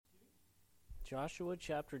Joshua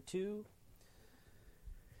chapter 2.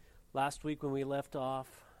 Last week when we left off,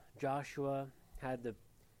 Joshua had the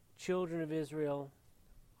children of Israel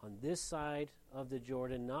on this side of the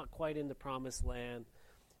Jordan, not quite in the promised land.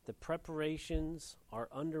 The preparations are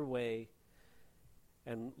underway.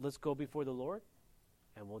 And let's go before the Lord,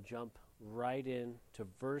 and we'll jump right in to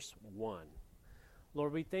verse 1.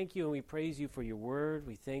 Lord, we thank you and we praise you for your word.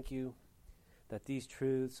 We thank you that these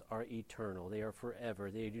truths are eternal. They are forever.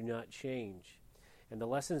 They do not change. And the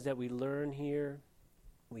lessons that we learn here,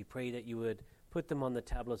 we pray that you would put them on the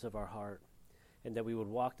tablets of our heart and that we would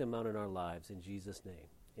walk them out in our lives. In Jesus' name,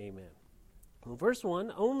 amen. Well, verse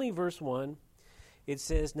 1, only verse 1, it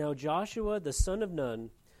says, Now Joshua the son of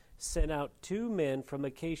Nun sent out 2 men from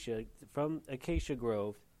Acacia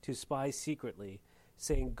Grove to spy secretly,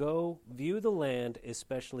 saying, Go, view the land,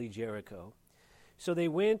 especially Jericho. So they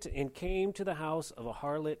went and came to the house of a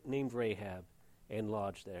harlot named Rahab and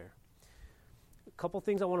lodged there. A couple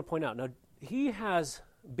things I want to point out. Now, he has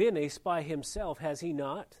been a spy himself, has he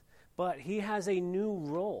not? But he has a new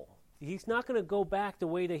role. He's not going to go back the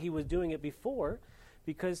way that he was doing it before,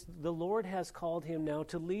 because the Lord has called him now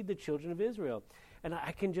to lead the children of Israel. And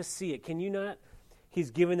I can just see it. Can you not?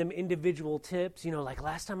 He's giving them individual tips. You know, like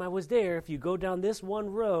last time I was there, if you go down this one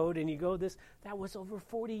road and you go this, that was over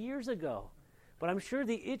 40 years ago. But I'm sure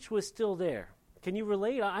the itch was still there. Can you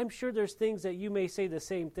relate? I'm sure there's things that you may say the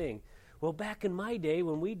same thing. Well, back in my day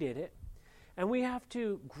when we did it, and we have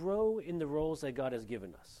to grow in the roles that God has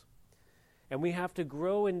given us. And we have to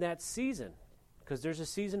grow in that season, because there's a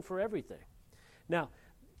season for everything. Now,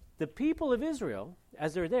 the people of Israel,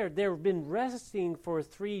 as they're there, they've been resting for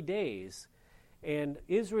 3 days, and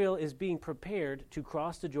Israel is being prepared to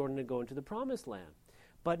cross the Jordan and go into the promised land.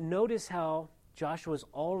 But notice how Joshua's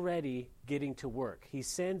already getting to work. He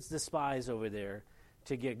sends the spies over there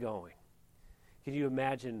to get going. Can you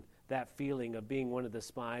imagine that feeling of being one of the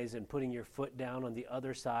spies and putting your foot down on the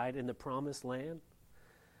other side in the promised land?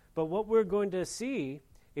 But what we're going to see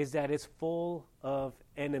is that it's full of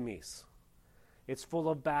enemies. It's full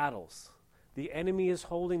of battles. The enemy is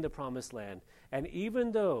holding the promised land. And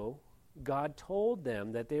even though God told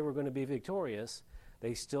them that they were going to be victorious,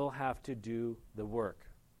 they still have to do the work.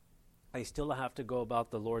 They still have to go about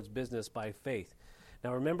the Lord's business by faith.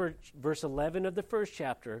 Now remember verse 11 of the first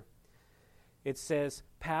chapter. It says,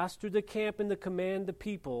 Pass through the camp and command the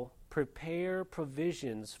people, prepare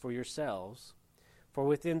provisions for yourselves, for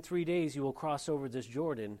within 3 days you will cross over this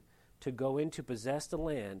Jordan to go in to possess the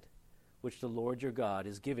land which the Lord your God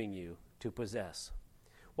is giving you to possess.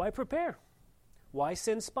 Why prepare? Why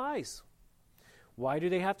send spies? Why do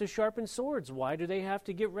they have to sharpen swords? Why do they have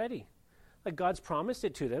to get ready? Like God's promised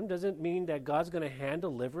it to them doesn't mean that God's going to hand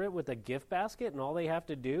deliver it with a gift basket and all they have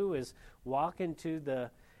to do is walk into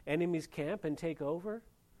the enemy's camp and take over.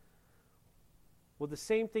 Well, the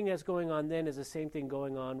same thing that's going on then is the same thing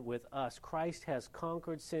going on with us. Christ has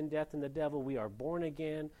conquered sin, death, and the devil. We are born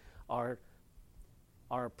again. Our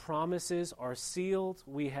promises are sealed.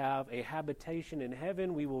 We have a habitation in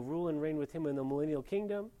heaven. We will rule and reign with him in the millennial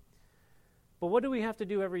kingdom. But what do we have to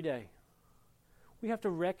do every day? We have to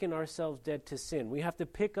reckon ourselves dead to sin. We have to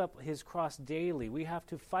pick up his cross daily. We have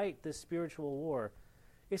to fight this spiritual war.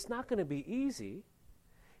 It's not going to be easy.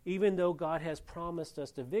 Even though God has promised us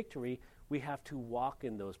the victory, we have to walk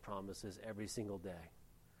in those promises every single day.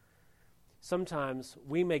 Sometimes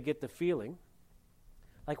we may get the feeling,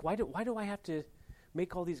 like, why do I have to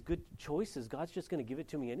make all these good choices? God's just going to give it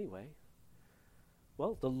to me anyway.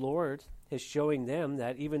 Well, the Lord is showing them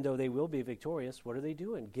that even though they will be victorious, what are they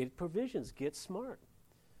doing? Get provisions, get smart.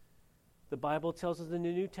 The Bible tells us in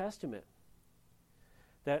the New Testament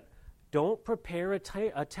that don't prepare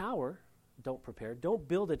don't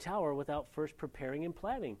build a tower without first preparing and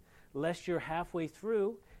planning, lest you're halfway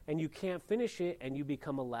through and you can't finish it and you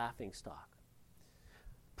become a laughing stock.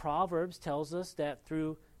 Proverbs tells us that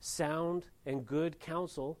through sound and good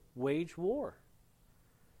counsel, wage war.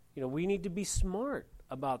 You know, we need to be smart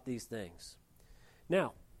about these things.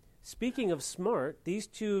 Now, speaking of smart, these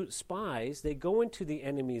 2 spies, they go into the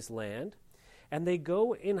enemy's land, and they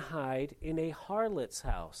go and hide in a harlot's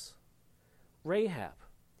house, Rahab.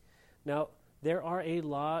 Now, there are a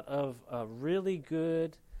lot of really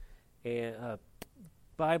good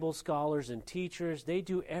Bible scholars and teachers. They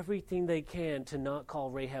do everything they can to not call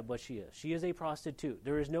Rahab what she is. She is a prostitute.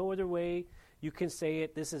 There is no other way you can say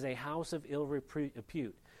it. This is a house of ill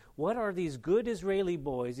repute. What are these good Israeli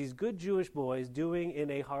boys, these good Jewish boys, doing in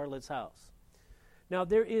a harlot's house? Now,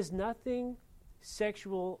 there is nothing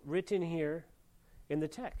sexual written here in the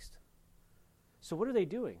text. So what are they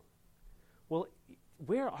doing? Well,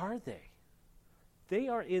 where are they? They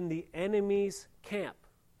are in the enemy's camp.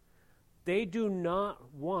 They do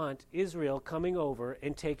not want Israel coming over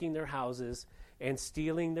and taking their houses and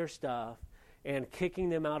stealing their stuff and kicking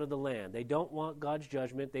them out of the land. They don't want God's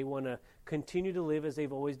judgment. They want to continue to live as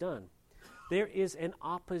they've always done. There is an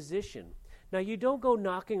opposition. Now, you don't go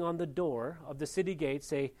knocking on the door of the city gate,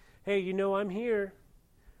 say, hey, I'm here.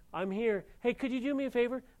 I'm here. Hey, could you do me a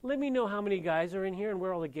favor? Let me know how many guys are in here and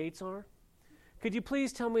where all the gates are. Could you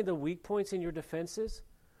please tell me the weak points in your defenses?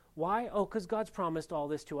 Why? Oh, because God's promised all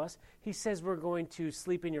this to us. He says we're going to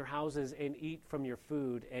sleep in your houses and eat from your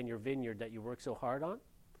food and your vineyard that you work so hard on.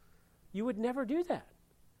 You would never do that.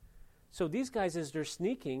 So these guys, as they're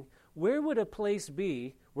sneaking, where would a place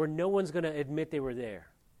be where no one's going to admit they were there?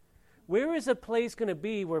 Where is a place going to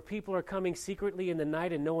be where people are coming secretly in the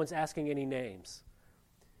night and no one's asking any names?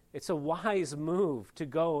 It's a wise move to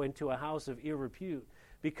go into a house of ill repute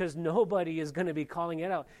because nobody is going to be calling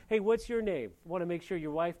it out. Hey, what's your name? I want to make sure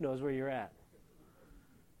your wife knows where you're at.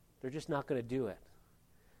 They're just not going to do it.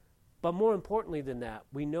 But more importantly than that,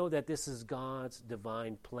 we know that this is God's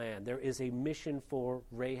divine plan. There is a mission for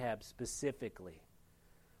Rahab specifically.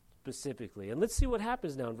 And let's see what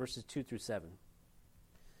happens now in verses 2 through 7.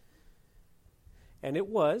 And it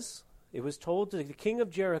was told to the king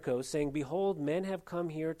of Jericho, saying, behold, men have come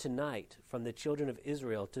here tonight from the children of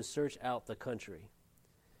Israel to search out the country.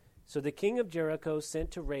 So the king of Jericho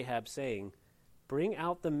sent to Rahab, saying, bring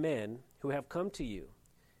out the men who have come to you,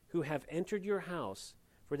 who have entered your house,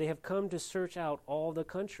 for they have come to search out all the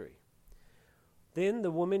country. Then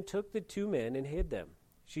the woman took the 2 men and hid them.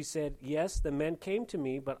 She said, yes, the men came to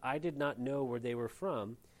me, but I did not know where they were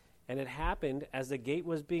from. And it happened, as the gate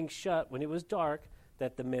was being shut, when it was dark,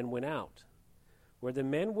 that the men went out. Where the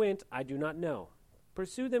men went, I do not know.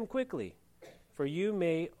 Pursue them quickly, for you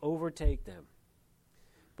may overtake them.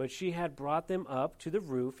 But she had brought them up to the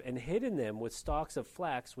roof and hidden them with stalks of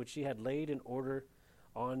flax, which she had laid in order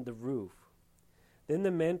on the roof. Then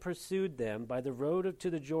the men pursued them by the road to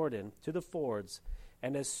the Jordan, to the fords,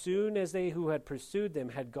 and as soon as they who had pursued them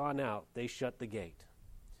had gone out, they shut the gate.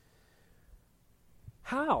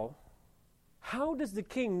 How? How does the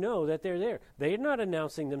king know that they're there? They're not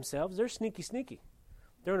announcing themselves. They're sneaky.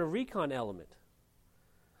 They're in a recon element.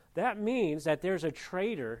 That means that there's a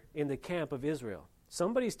traitor in the camp of Israel.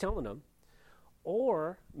 Somebody's telling them.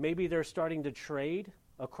 Or maybe they're starting to trade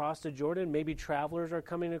across the Jordan. Maybe travelers are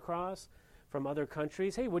coming across from other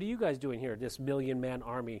countries. Hey, what are you guys doing here? This 1,000,000-man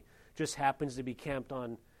army just happens to be camped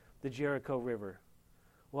on the Jericho River.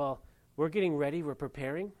 Well, we're getting ready. We're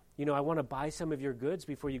preparing. I want to buy some of your goods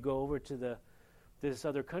before you go over to this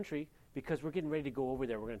other country because we're getting ready to go over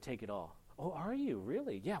there. We're going to take it all. Oh, are you?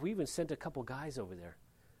 Really? Yeah, we even sent a couple guys over there.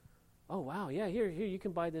 Oh, wow. Yeah, here, you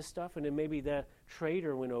can buy this stuff. And then maybe the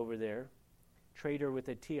trader went over there. Trader with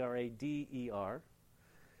a Trader.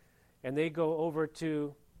 And they go over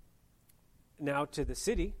to the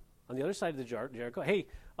city on the other side of the Jericho. Hey,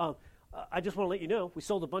 I just want to let you know, we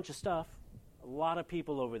sold a bunch of stuff. A lot of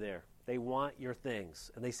people over there. They want your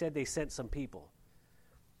things. And they said they sent some people.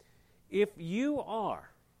 If you are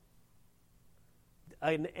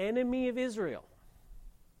an enemy of Israel,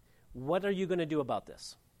 what are you going to do about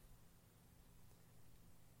this?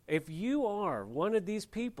 If you are one of these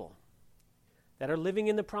people that are living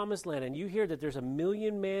in the promised land and you hear that there's a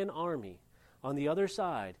 1,000,000-man army on the other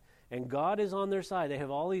side and God is on their side, they have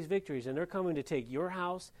all these victories and they're coming to take your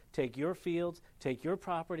house, take your fields, take your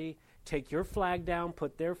property, take your flag down,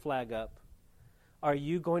 put their flag up, are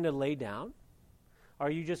you going to lay down? Are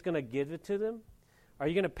you just going to give it to them? Are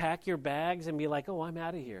you going to pack your bags and be like, oh, I'm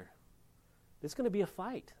out of here? It's going to be a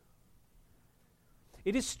fight.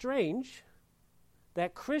 It is strange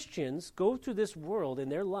that Christians go through this world in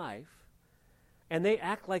their life and they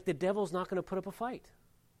act like the devil's not going to put up a fight.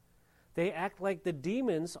 They act like the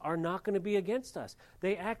demons are not going to be against us.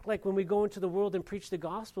 They act like when we go into the world and preach the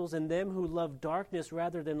Gospels and them who love darkness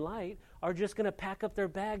rather than light are just going to pack up their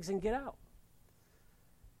bags and get out.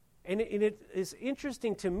 And it is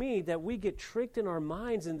interesting to me that we get tricked in our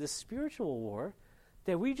minds in this spiritual war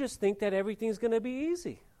that we just think that everything's going to be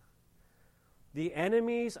easy. The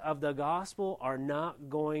enemies of the gospel are not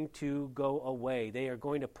going to go away. They are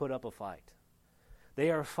going to put up a fight.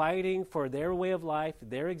 They are fighting for their way of life,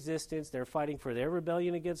 their existence. They're fighting for their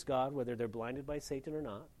rebellion against God, whether they're blinded by Satan or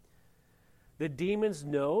not. The demons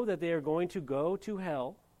know that they are going to go to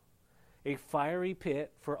hell, a fiery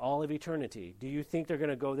pit for all of eternity. Do you think they're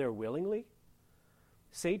going to go there willingly?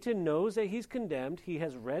 Satan knows that he's condemned. He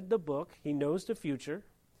has read the book. He knows the future.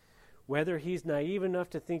 Whether he's naive enough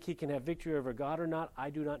to think he can have victory over God or not, I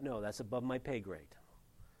do not know. That's above my pay grade.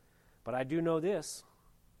 But I do know this.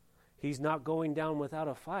 He's not going down without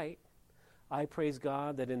a fight. I praise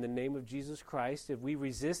God that in the name of Jesus Christ, if we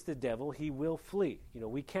resist the devil, he will flee.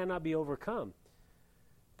 We cannot be overcome.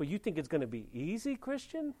 But you think it's going to be easy,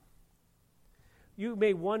 Christian? You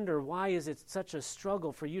may wonder, why is it such a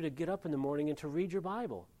struggle for you to get up in the morning and to read your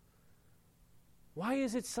Bible? Why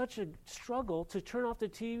is it such a struggle to turn off the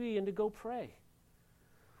TV and to go pray?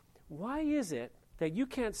 Why is it that you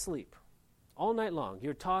can't sleep all night long?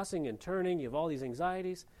 You're tossing and turning, you have all these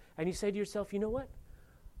anxieties, and you say to yourself, you know what?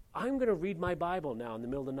 I'm going to read my Bible now in the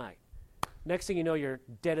middle of the night. Next thing you know, you're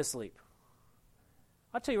dead asleep.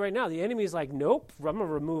 I'll tell you right now, the enemy is like, nope, I'm going to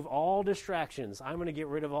remove all distractions. I'm going to get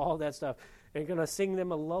rid of all that stuff and going to sing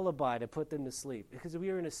them a lullaby to put them to sleep, because we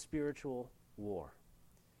are in a spiritual war.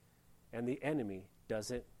 And the enemy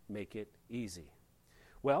doesn't make it easy.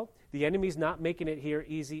 Well, the enemy's not making it here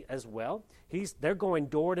easy as well. They're going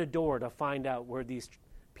door to door to find out where these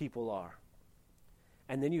people are.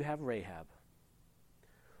 And then you have Rahab.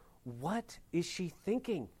 What is she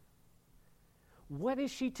thinking? What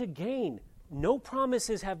is she to gain? No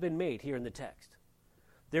promises have been made here in the text.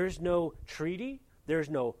 There's no treaty. There's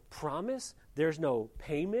no promise. There's no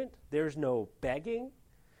payment. There's no begging.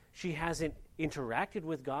 She hasn't interacted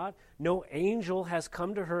with God. No angel has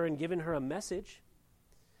come to her and given her a message.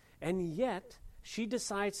 And yet, she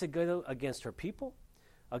decides to go against her people,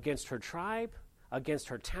 against her tribe, against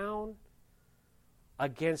her town,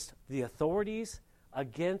 against the authorities,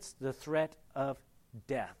 against the threat of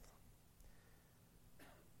death.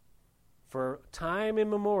 For time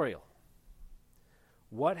immemorial,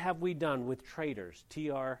 what have we done with traitors?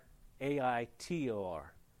 Traitor,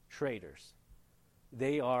 traitors.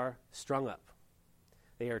 They are strung up.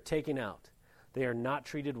 They are taken out. They are not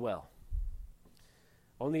treated well.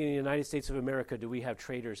 Only in the United States of America do we have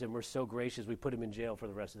traitors, and we're so gracious we put them in jail for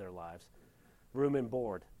the rest of their lives. Room and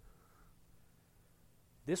board.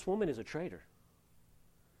 This woman is a traitor.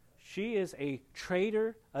 She is a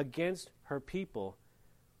traitor against her people,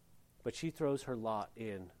 but she throws her lot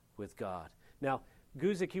in with God. Now,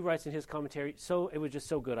 Guzik, he writes in his commentary, it was just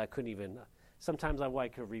so good I couldn't even. Sometimes I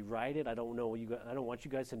like to rewrite it. I don't want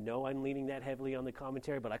you guys to know I'm leaning that heavily on the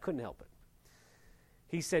commentary, but I couldn't help it.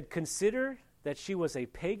 He said, consider that she was a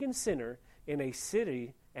pagan sinner in a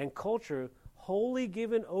city and culture wholly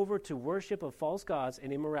given over to worship of false gods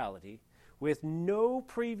and immorality, with no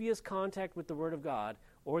previous contact with the Word of God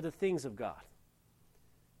or the things of God.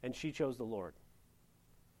 And she chose the Lord.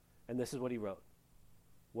 And this is what he wrote.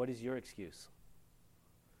 What is your excuse?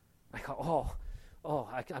 I go,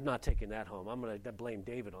 I'm not taking that home. I'm going to blame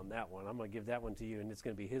David on that one. I'm going to give that one to you, and it's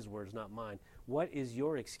going to be his words, not mine. What is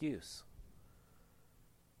your excuse?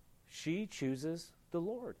 She chooses the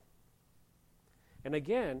Lord. And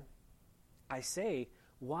again, I say,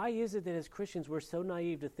 why is it that as Christians we're so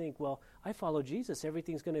naive to think, well, I follow Jesus,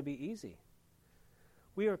 everything's going to be easy?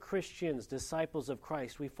 We are Christians, disciples of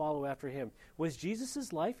Christ. We follow after him. Was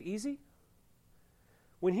Jesus' life easy?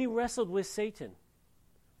 When he wrestled with Satan,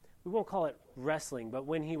 we won't call it wrestling, but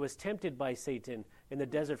when he was tempted by Satan in the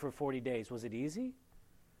desert for 40 days, was it easy?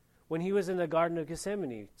 When he was in the Garden of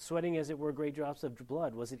Gethsemane, sweating as it were great drops of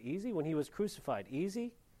blood, was it easy? When he was crucified,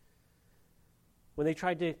 easy? When they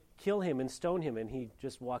tried to kill him and stone him, and he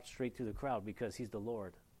just walked straight through the crowd because he's the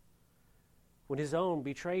Lord. When his own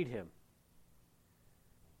betrayed him.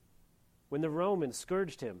 When the Romans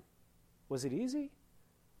scourged him, was it easy?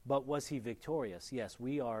 But was he victorious? Yes,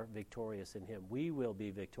 we are victorious in him. We will be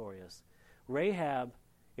victorious. Rahab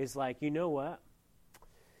is like, you know what?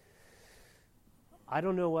 I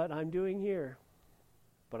don't know what I'm doing here,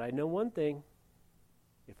 but I know one thing.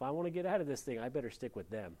 If I want to get out of this thing, I better stick with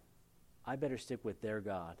them. I better stick with their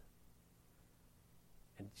God.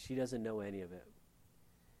 And she doesn't know any of it.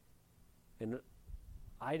 And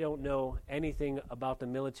I don't know anything about the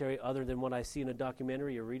military other than what I see in a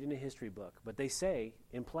documentary or read in a history book. But they say,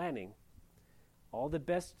 in planning, all the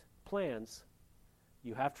best plans,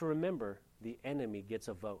 you have to remember the enemy gets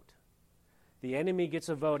a vote. The enemy gets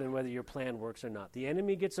a vote on whether your plan works or not. The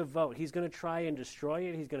enemy gets a vote. He's going to try and destroy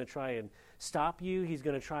it. He's going to try and stop you. He's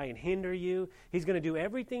going to try and hinder you. He's going to do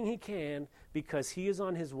everything he can because he is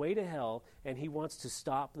on his way to hell and he wants to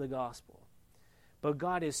stop the gospel. But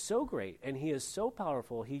God is so great and he is so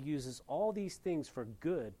powerful, he uses all these things for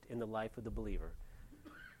good in the life of the believer.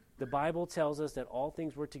 The Bible tells us that all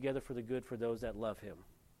things work together for the good for those that love him.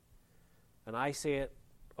 And I say it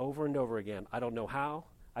over and over again. I don't know how,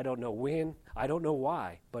 I don't know when, I don't know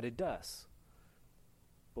why, but it does.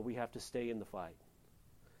 But we have to stay in the fight.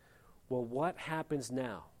 Well, what happens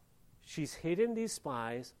now? She's hidden these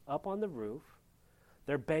spies up on the roof.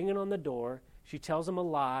 They're banging on the door. She tells them a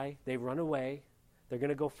lie. They run away. They're going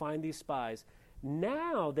to go find these spies.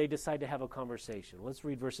 Now they decide to have a conversation. Let's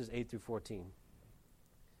read verses 8 through 14.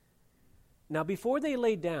 Now before they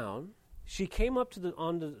lay down, she came up to them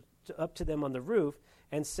on the roof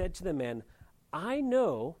and said to the men, I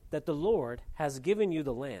know that the Lord has given you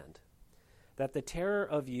the land, that the terror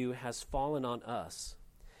of you has fallen on us,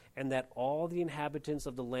 and that all the inhabitants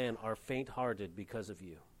of the land are faint-hearted because of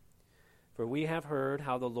you. For we have heard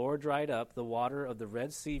how the Lord dried up the water of the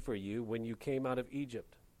Red Sea for you when you came out of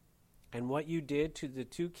Egypt, and what you did to the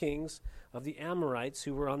 2 kings of the Amorites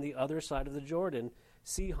who were on the other side of the Jordan,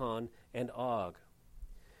 Sihon and Og,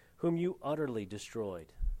 whom you utterly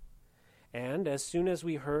destroyed. And as soon as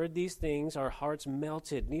we heard these things, our hearts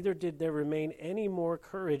melted. Neither did there remain any more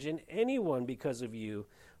courage in anyone because of you.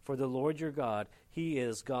 For the Lord your God, he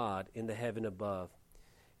is God in the heaven above,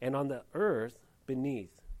 and on the earth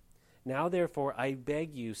beneath. Now therefore I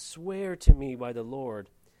beg you, swear to me by the Lord,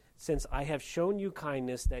 since I have shown you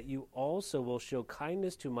kindness, that you also will show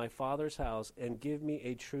kindness to my father's house, and give me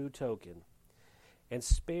a true token. And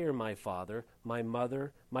spare my father, my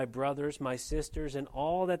mother, my brothers, my sisters, and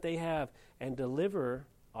all that they have, and deliver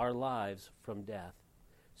our lives from death.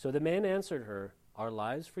 So the man answered her, Our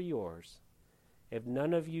lives for yours, if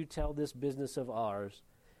none of you tell this business of ours.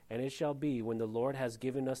 And it shall be, when the Lord has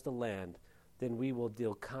given us the land, then we will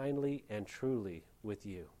deal kindly and truly with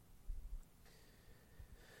you.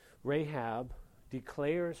 Rahab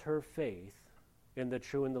declares her faith in the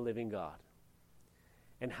true and the living God.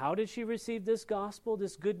 And how did she receive this gospel,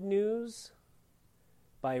 this good news?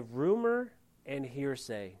 By rumor and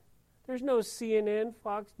hearsay. There's no CNN,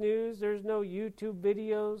 Fox News, there's no YouTube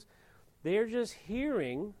videos. They're just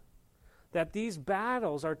hearing that these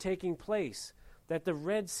battles are taking place, that the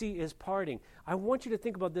Red Sea is parting. I want you to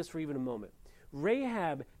think about this for even a moment.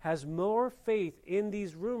 Rahab has more faith in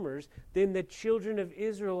these rumors than the children of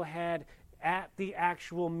Israel had at the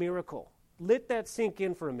actual miracle. Let that sink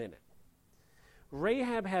in for a minute.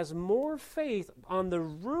 Rahab has more faith on the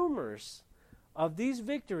rumors of these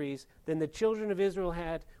victories than the children of Israel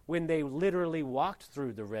had when they literally walked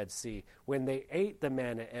through the Red Sea, when they ate the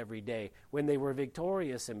manna every day, when they were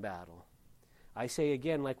victorious in battle. I say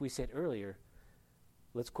again, like we said earlier,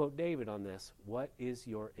 let's quote David on this. What is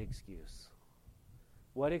your excuse?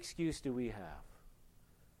 What excuse do we have?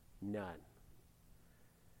 None.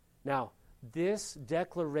 Now, this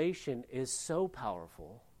declaration is so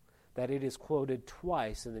powerful that it is quoted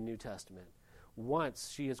twice in the New Testament.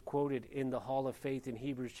 Once, she is quoted in the Hall of Faith in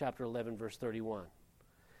Hebrews chapter 11, verse 31.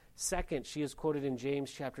 Second, she is quoted in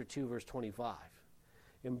James chapter 2, verse 25.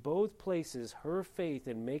 In both places, her faith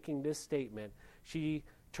in making this statement, she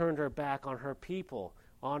turned her back on her people,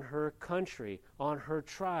 on her country, on her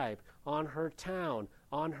tribe, on her town,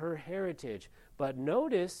 on her heritage. But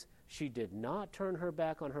notice, she did not turn her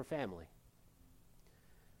back on her family.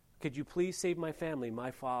 Could you please save my family,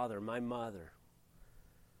 my father, my mother?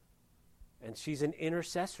 And she's an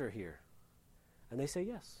intercessor here. And they say,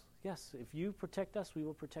 yes, yes, if you protect us, we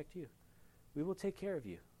will protect you. We will take care of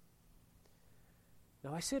you.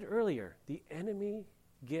 Now, I said earlier, the enemy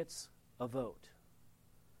gets a vote.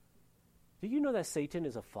 Do you know that Satan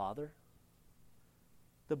is a father?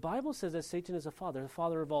 The Bible says that Satan is a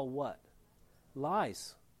father of all what?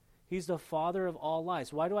 Lies. He's the father of all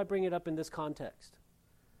lies. Why do I bring it up in this context?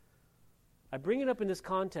 I bring it up in this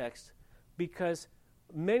context because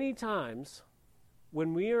many times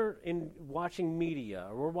when we are watching media,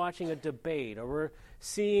 or we're watching a debate, or we're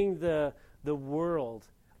seeing the world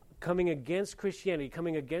coming against Christianity,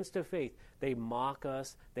 coming against the faith, they mock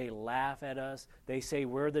us, they laugh at us, they say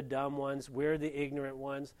we're the dumb ones, we're the ignorant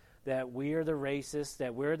ones, that we are the racists,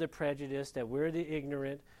 that we're the prejudiced, that we're the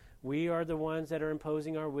ignorant, we are the ones that are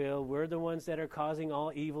imposing our will, we're the ones that are causing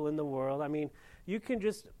all evil in the world. I mean, you can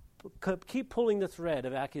just keep pulling the thread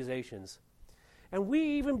of accusations. And we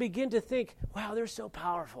even begin to think, wow, they're so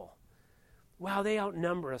powerful. Wow, they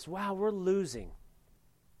outnumber us. Wow, we're losing.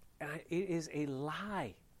 And it is a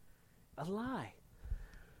lie. A lie.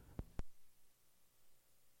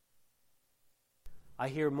 I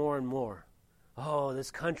hear more and more, oh,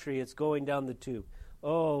 this country, it's going down the tube.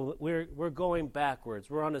 Oh, we're going backwards.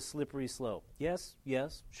 We're on a slippery slope. Yes,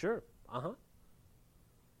 sure.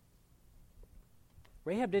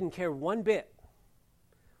 Rahab didn't care one bit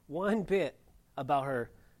about her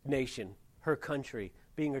nation, her country,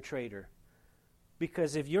 being a traitor.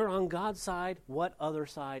 Because if you're on God's side, what other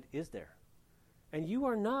side is there? And you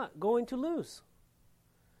are not going to lose.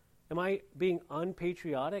 Am I being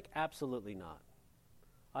unpatriotic? Absolutely not.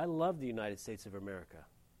 I love the United States of America.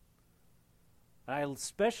 I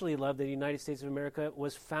especially love that the United States of America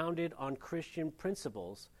was founded on Christian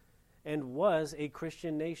principles and was a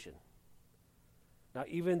Christian nation. Now,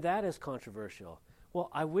 even that is controversial. Well,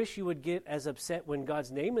 I wish you would get as upset when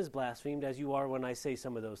God's name is blasphemed as you are when I say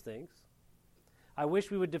some of those things. I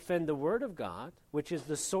wish we would defend the Word of God, which is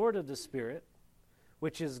the sword of the Spirit,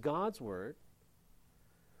 which is God's Word.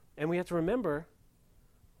 And we have to remember,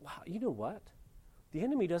 wow, you know what? The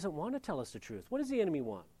enemy doesn't want to tell us the truth. What does the enemy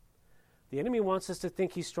want? The enemy wants us to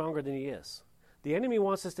think he's stronger than he is. The enemy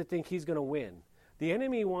wants us to think he's going to win. The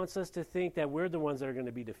enemy wants us to think that we're the ones that are going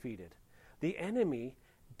to be defeated. The enemy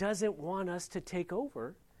doesn't want us to take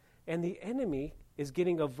over, and the enemy is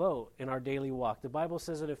getting a vote in our daily walk. The Bible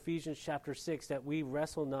says in Ephesians chapter 6 that we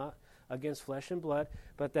wrestle not against flesh and blood,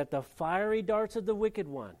 but that the fiery darts of the wicked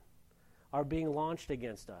one are being launched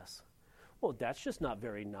against us. Well, that's just not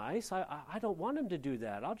very nice. I don't want him to do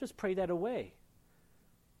that. I'll just pray that away.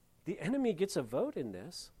 The enemy gets a vote in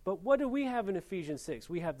this, but what do we have in Ephesians 6?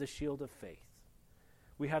 We have the shield of faith.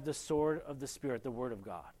 We have the sword of the Spirit, the Word of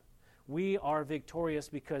God. We are victorious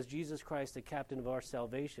because Jesus Christ, the captain of our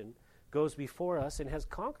salvation, goes before us and has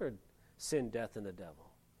conquered sin, death, and the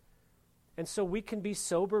devil. And so we can be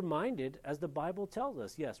sober-minded as the Bible tells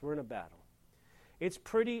us. Yes, we're in a battle. It's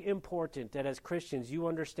pretty important that as Christians you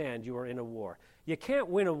understand you are in a war. You can't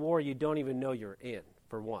win a war you don't even know you're in,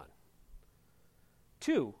 for one.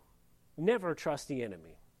 Two, never trust the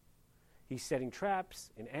enemy. He's setting traps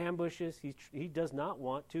and ambushes. He does not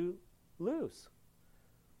want to lose.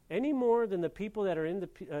 Any more than the people that are in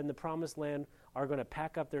the promised land are going to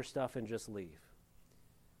pack up their stuff and just leave.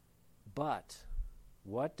 But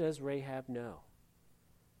what does Rahab know?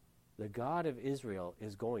 The God of Israel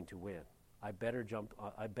is going to win. I better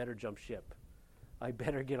jump ship. I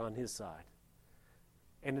better get on his side.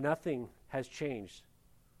 And nothing has changed.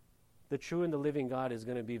 The true and the living God is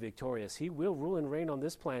going to be victorious. He will rule and reign on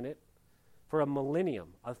this planet for a millennium,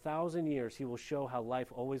 1,000 years. He will show how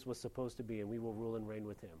life always was supposed to be, and we will rule and reign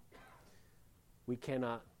with him. We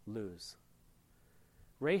cannot lose.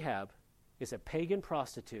 Rahab is a pagan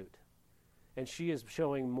prostitute, and she is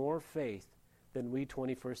showing more faith than we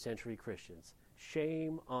 21st century Christians.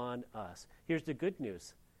 Shame on us. Here's the good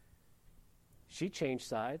news. She changed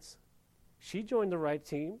sides. She joined the right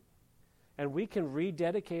team, and we can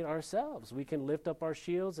rededicate ourselves. We can lift up our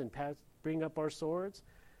shields and bring up our swords.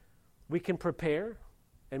 We can prepare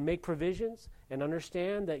and make provisions and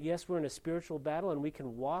understand that, yes, we're in a spiritual battle and we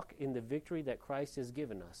can walk in the victory that Christ has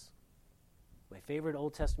given us. My favorite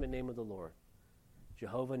Old Testament name of the Lord,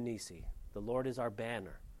 Jehovah Nissi. The Lord is our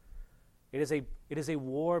banner. It is a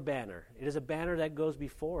war banner. It is a banner that goes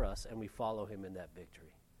before us, and we follow him in that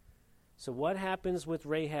victory. So what happens with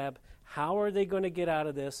Rahab? How are they going to get out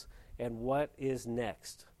of this? And what is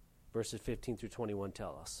next? Verses 15 through 21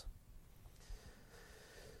 tell us.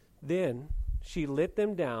 Then she let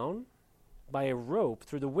them down by a rope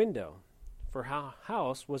through the window, for her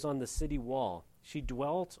house was on the city wall. She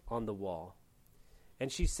dwelt on the wall.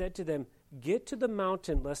 And she said to them, "Get to the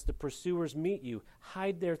mountain, lest the pursuers meet you.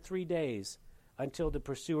 Hide there 3 days, until the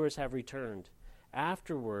pursuers have returned.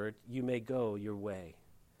 Afterward you may go your way."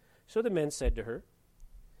 So the men said to her,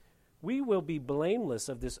 "We will be blameless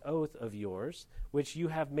of this oath of yours, which you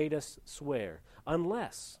have made us swear,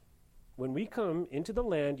 unless, when we come into the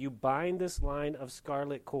land, you bind this line of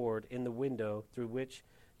scarlet cord in the window through which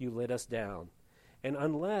you let us down, and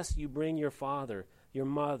unless you bring your father, your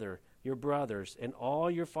mother, your brothers, and all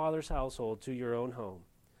your father's household to your own home.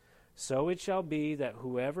 So it shall be that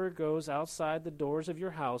whoever goes outside the doors of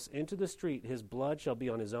your house into the street, his blood shall be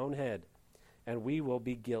on his own head, and we will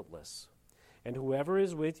be guiltless. And whoever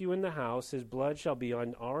is with you in the house, his blood shall be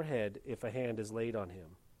on our head if a hand is laid on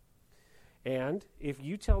him. And if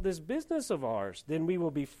you tell this business of ours, then we will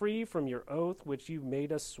be free from your oath which you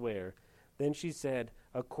made us swear." Then she said,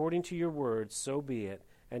 "According to your words, so be it."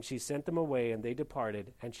 And she sent them away, and they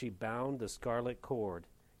departed, and she bound the scarlet cord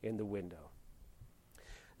in the window.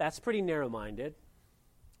 That's pretty narrow-minded.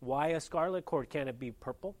 Why a scarlet cord? Can it be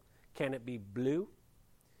purple? Can it be blue?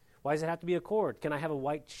 Why does it have to be a cord? Can I have a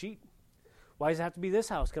white sheet? Why does it have to be this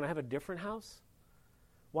house? Can I have a different house?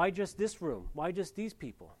 Why just this room? Why just these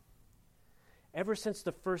people? Ever since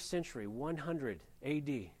the 1st century, 100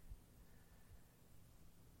 AD,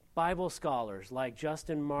 Bible scholars like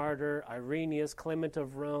Justin Martyr, Irenaeus, Clement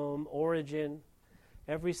of Rome, Origen,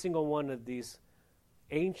 every single one of these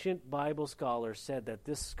ancient Bible scholars said that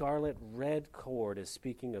this scarlet red cord is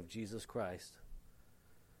speaking of Jesus Christ.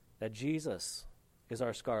 That Jesus is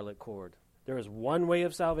our scarlet cord. There is one way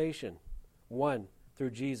of salvation, one,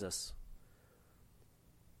 through Jesus.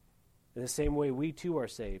 In the same way, we too are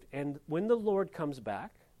saved. And when the Lord comes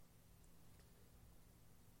back,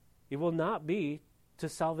 it will not be to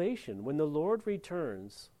salvation. When the Lord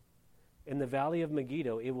returns in the valley of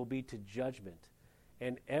Megiddo, it will be to judgment.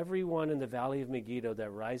 and everyone in the valley of Megiddo that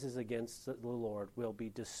rises against the Lord will be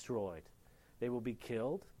destroyed. They will be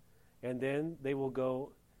killed, and then they will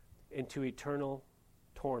go into eternal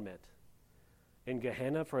torment. In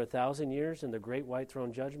Gehenna for 1,000 years, in the great white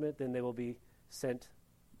throne judgment, then they will be sent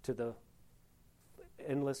to the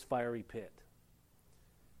endless fiery pit.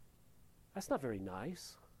 That's not very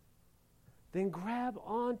nice. Then grab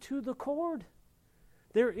onto the cord.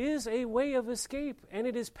 There is a way of escape, and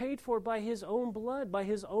it is paid for by his own blood, by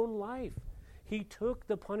his own life. He took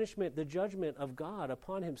the punishment, the judgment of God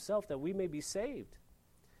upon himself that we may be saved.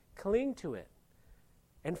 Cling to it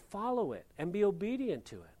and follow it and be obedient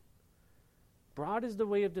to it. Broad is the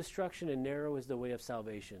way of destruction and narrow is the way of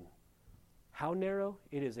salvation. How narrow?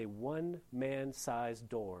 It is a one-man-sized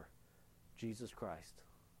door, Jesus Christ.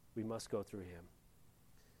 We must go through him.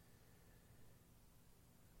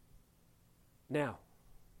 Now,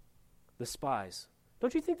 the spies.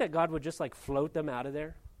 Don't you think that God would just like float them out of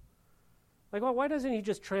there? Like, well, why doesn't he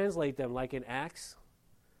just translate them like in Acts?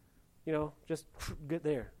 You know, just get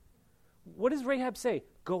there. What does Rahab say?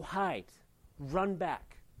 Go hide. Run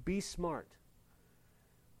back. Be smart.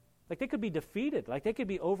 Like they could be defeated. Like they could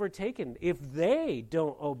be overtaken if they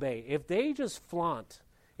don't obey. If they just flaunt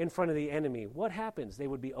in front of the enemy, what happens? They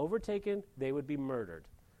would be overtaken. They would be murdered.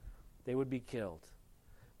 They would be killed.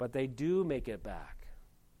 But they do make it back.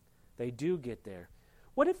 They do get there.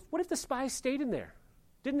 What if the spies stayed in there?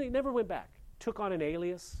 They never went back? Took on an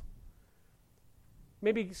alias?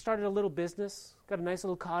 Maybe started a little business? Got a nice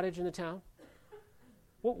little cottage in the town?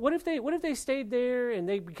 Well, what if they stayed there and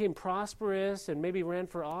they became prosperous and maybe ran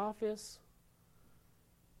for office?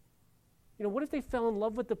 You know, what if they fell in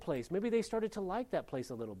love with the place? Maybe they started to like that place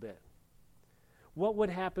a little bit. What would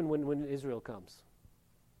happen when Israel comes?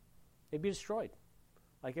 They'd be destroyed,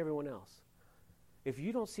 like everyone else. If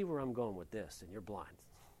you don't see where I'm going with this, then you're blind.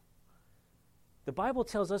 The Bible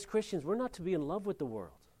tells us Christians we're not to be in love with the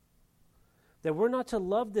world, that we're not to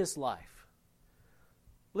love this life.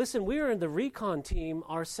 Listen, we are in the recon team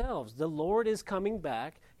ourselves. The Lord is coming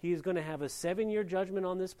back. He is going to have a 7-year judgment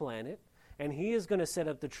on this planet, and he is going to set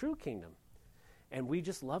up the true kingdom. And we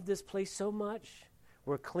just love this place so much.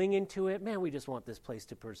 We're clinging to it. Man, we just want this place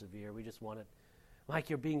to persevere. We just want it like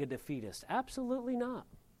you're being a defeatist. Absolutely not.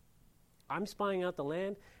 I'm spying out the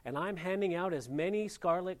land, and I'm handing out as many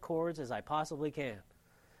scarlet cords as I possibly can.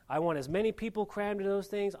 I want as many people crammed into those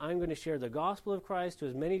things. I'm going to share the gospel of Christ to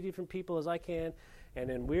as many different people as I can, and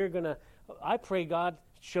then I pray God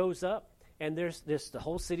shows up, and there's the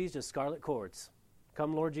whole city's just scarlet cords.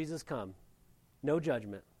 Come, Lord Jesus, come. No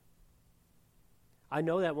judgment. I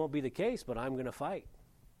know that won't be the case, but I'm going to fight.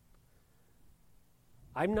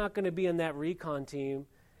 I'm not going to be in that recon team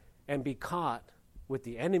and be caught with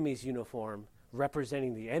the enemy's uniform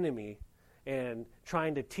representing the enemy and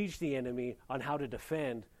trying to teach the enemy on how to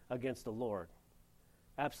defend against the Lord.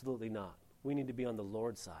 Absolutely not. We need to be on the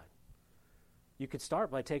Lord's side. You could start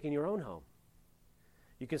by taking your own home.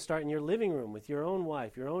 You can start in your living room with your own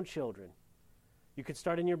wife, your own children. You could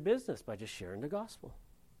start in your business by just sharing the gospel,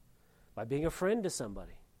 by being a friend to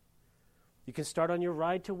somebody. You can start on your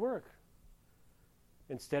ride to work.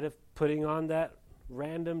 Instead of putting on that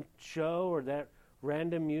random show or that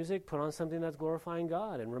random music, put on something that's glorifying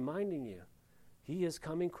God and reminding you he is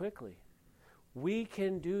coming quickly. We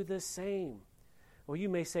can do the same. Well, you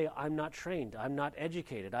may say, I'm not trained, I'm not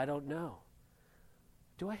educated, I don't know.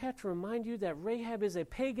 Do I have to remind you that Rahab is a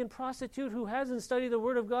pagan prostitute who hasn't studied the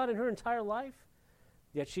Word of God in her entire life?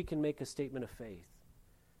 Yet she can make a statement of faith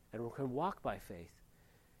and can walk by faith.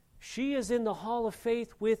 She is in the hall of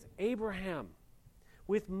faith with Abraham,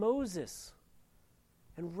 with Moses,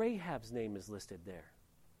 and Rahab's name is listed there.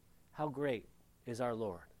 How great is our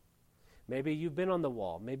Lord? Maybe you've been on the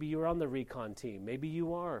wall. Maybe you're on the recon team. Maybe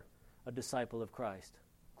you are a disciple of Christ.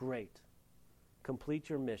 Great. Complete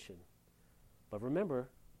your mission. But remember,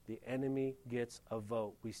 the enemy gets a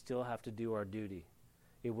vote. We still have to do our duty.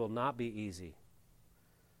 It will not be easy.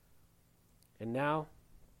 And now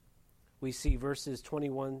we see verses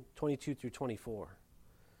 22 through 24.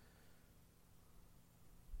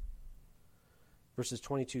 Verses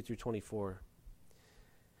 22 through 24.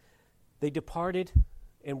 They departed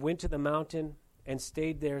and went to the mountain and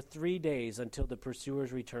stayed there 3 days until the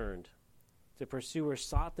pursuers returned. The pursuers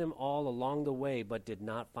sought them all along the way, but did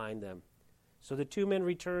not find them. So the 2 men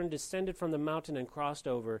returned, descended from the mountain, and crossed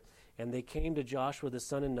over. And they came to Joshua the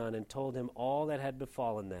son of Nun and told him all that had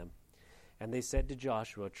befallen them. And they said to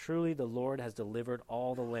Joshua, truly the Lord has delivered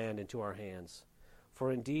all the land into our hands.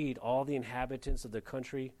 For indeed all the inhabitants of the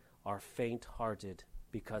country are faint-hearted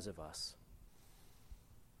because of us.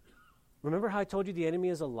 Remember how I told you the enemy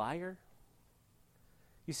is a liar?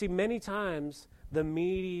 You see, many times the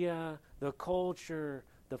media, the culture,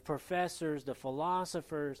 the professors, the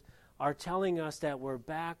philosophers are telling us that we're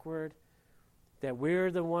backward, that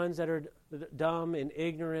we're the ones that are dumb and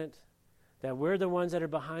ignorant, that we're the ones that are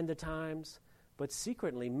behind the times. But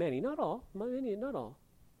secretly, many, not all,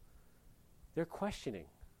 they're questioning.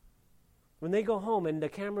 When they go home and the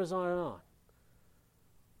camera's on and on,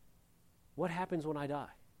 what happens when I die?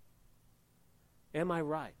 Am I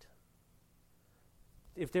right?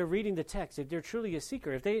 If they're reading the text, if they're truly a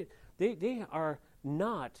seeker, if they are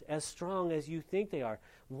not as strong as you think they are,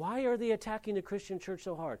 why are they attacking the Christian church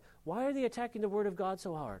so hard? Why are they attacking the Word of God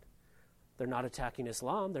so hard? They're not attacking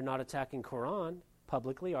Islam. They're not attacking Quran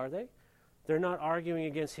publicly, are they? They're not arguing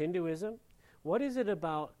against Hinduism. What is it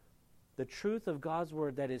about the truth of God's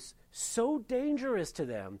Word that is so dangerous to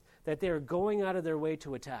them that they're going out of their way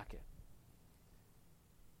to attack it?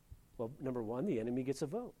 Well, number one, the enemy gets a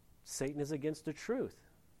vote. Satan is against the truth.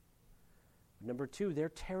 Number two, they're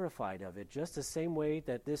terrified of it, just the same way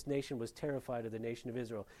that this nation was terrified of the nation of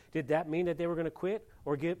Israel. Did that mean that they were going to quit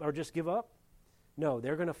or just give up? No,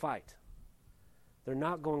 they're going to fight. They're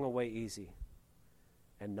not going away easy.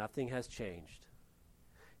 And nothing has changed.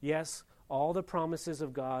 Yes, all the promises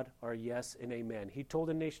of God are yes and amen. He told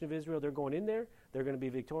the nation of Israel they're going in there, they're going to be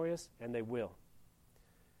victorious, and they will.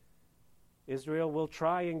 Israel will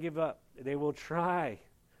try and give up. They will try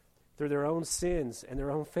through their own sins and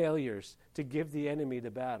their own failures to give the enemy the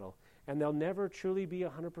battle. And they'll never truly be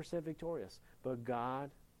 100% victorious. But God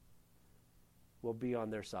will be on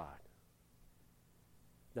their side.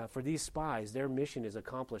 Now, for these spies, their mission is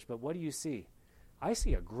accomplished. But what do you see? I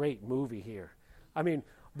see a great movie here. I mean,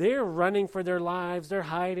 they're running for their lives. They're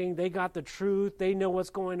hiding. They got the truth. They know what's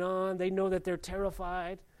going on. They know that they're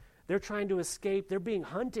terrified. They're trying to escape. They're being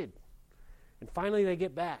hunted. And finally, they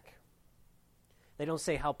get back. They don't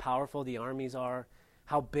say how powerful the armies are,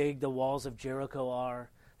 how big the walls of Jericho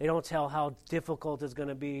are. They don't tell how difficult it's going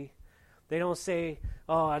to be. They don't say,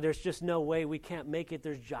 oh, there's just no way, we can't make it.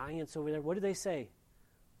 There's giants over there. What do they say?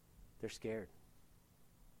 They're scared.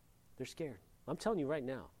 They're scared. I'm telling you right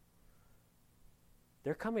now.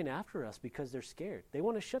 They're coming after us because they're scared. They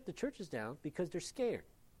want to shut the churches down because they're scared.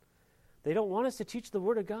 They don't want us to teach the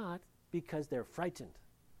Word of God because they're frightened.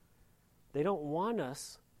 They don't want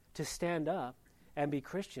us to stand up and be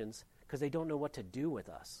Christians because they don't know what to do with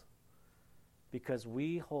us. Because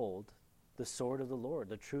we hold the sword of the Lord,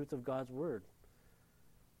 the truth of God's Word.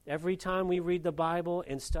 Every time we read the Bible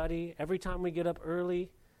and study, every time we get up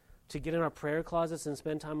early to get in our prayer closets and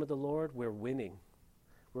spend time with the Lord, we're winning.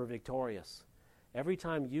 We're victorious. Every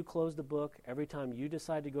time you close the book, every time you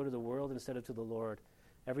decide to go to the world instead of to the Lord,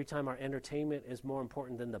 every time our entertainment is more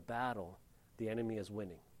important than the battle, the enemy is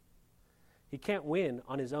winning. He can't win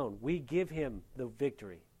on his own. We give him the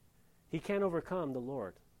victory. He can't overcome the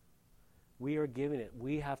Lord. We are giving it.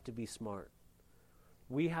 We have to be smart.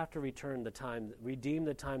 We have to redeem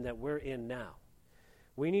the time that we're in now.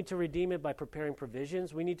 We need to redeem it by preparing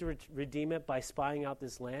provisions. We need to redeem it by spying out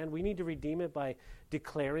this land. We need to redeem it by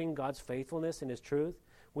declaring God's faithfulness and His truth.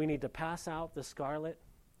 We need to pass out the scarlet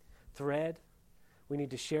thread. We need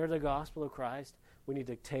to share the gospel of Christ. We need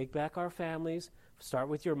to take back our families. Start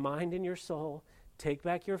with your mind and your soul. Take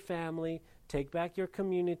back your family. Take back your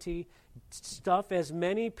community. Stuff as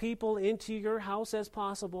many people into your house as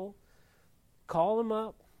possible. Call them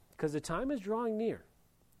up, because the time is drawing near.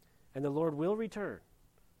 And the Lord will return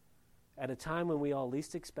at a time when we all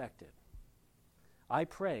least expect it. I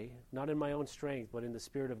pray, not in my own strength, but in the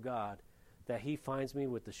Spirit of God, that He finds me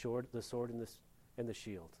with the sword and the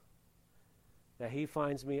shield. That He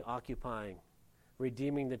finds me occupying,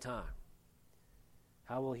 redeeming the time.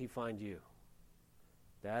 How will He find you?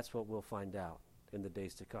 That's what we'll find out in the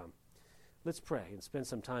days to come. Let's pray and spend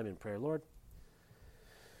some time in prayer. Lord,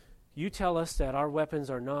 You tell us that our weapons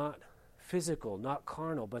are not physical, not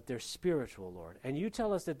carnal, but they're spiritual, Lord. And You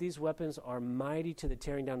tell us that these weapons are mighty to the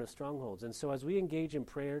tearing down of strongholds. And so as we engage in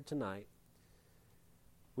prayer tonight,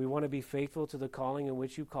 we want to be faithful to the calling in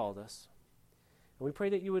which You called us. And we pray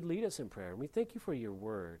that You would lead us in prayer. And we thank You for Your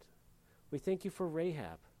word. We thank You for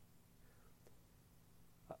Rahab.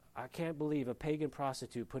 I can't believe a pagan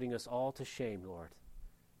prostitute putting us all to shame, Lord.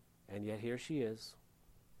 And yet here she is.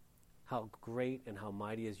 How great and how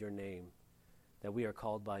mighty is Your name, that we are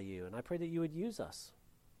called by You. And I pray that You would use us.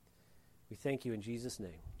 We thank You in Jesus'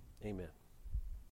 name. Amen.